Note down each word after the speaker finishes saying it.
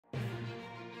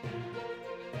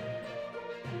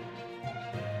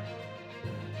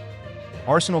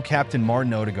Arsenal captain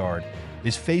Martin Ødegaard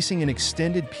is facing an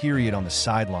extended period on the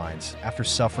sidelines after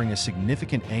suffering a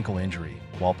significant ankle injury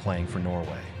while playing for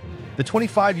Norway. The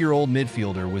 25-year-old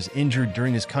midfielder was injured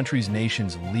during his country's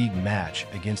Nations League match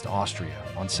against Austria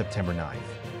on September 9th.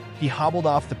 He hobbled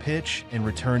off the pitch and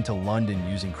returned to London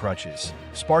using crutches,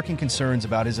 sparking concerns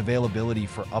about his availability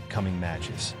for upcoming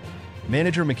matches.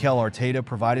 Manager Mikel Arteta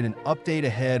provided an update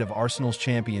ahead of Arsenal's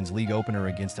Champions League opener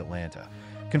against Atlanta,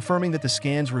 confirming that the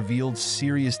scans revealed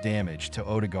serious damage to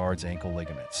Ødegaard's ankle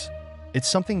ligaments. "It's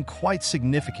something quite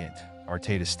significant,"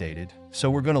 Arteta stated, "so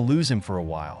we're going to lose him for a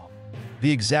while." The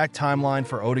exact timeline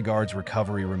for Ødegaard's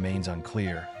recovery remains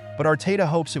unclear, but Arteta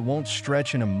hopes it won't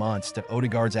stretch into months. That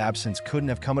Ødegaard's absence couldn't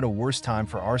have come at a worse time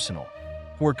for Arsenal,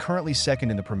 who are currently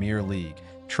second in the Premier League,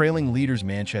 trailing leaders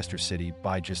Manchester City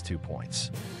by just 2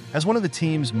 points. As one of the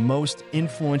team's most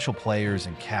influential players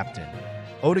and captain,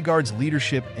 Ødegaard's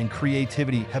leadership and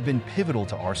creativity have been pivotal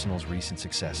to Arsenal's recent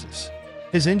successes.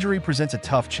 His injury presents a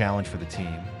tough challenge for the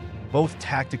team, both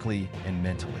tactically and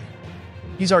mentally.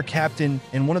 "He's our captain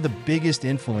and one of the biggest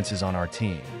influences on our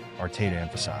team," Arteta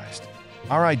emphasized.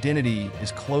 "Our identity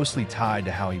is closely tied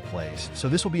to how he plays, so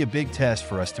this will be a big test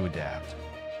for us to adapt."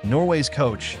 Norway's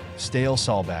coach, Ståle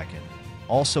Solbakken,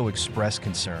 also expressed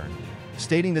concern,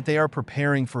 stating that they are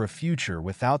preparing for a future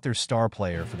without their star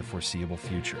player for the foreseeable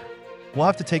future. "We'll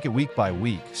have to take it week by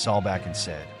week," Solbakken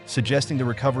said, suggesting the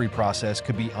recovery process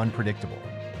could be unpredictable.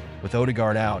 With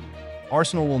Ødegaard out,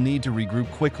 Arsenal will need to regroup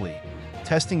quickly,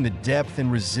 testing the depth and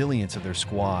resilience of their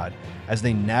squad as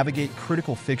they navigate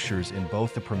critical fixtures in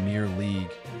both the Premier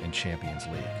League and Champions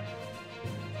League.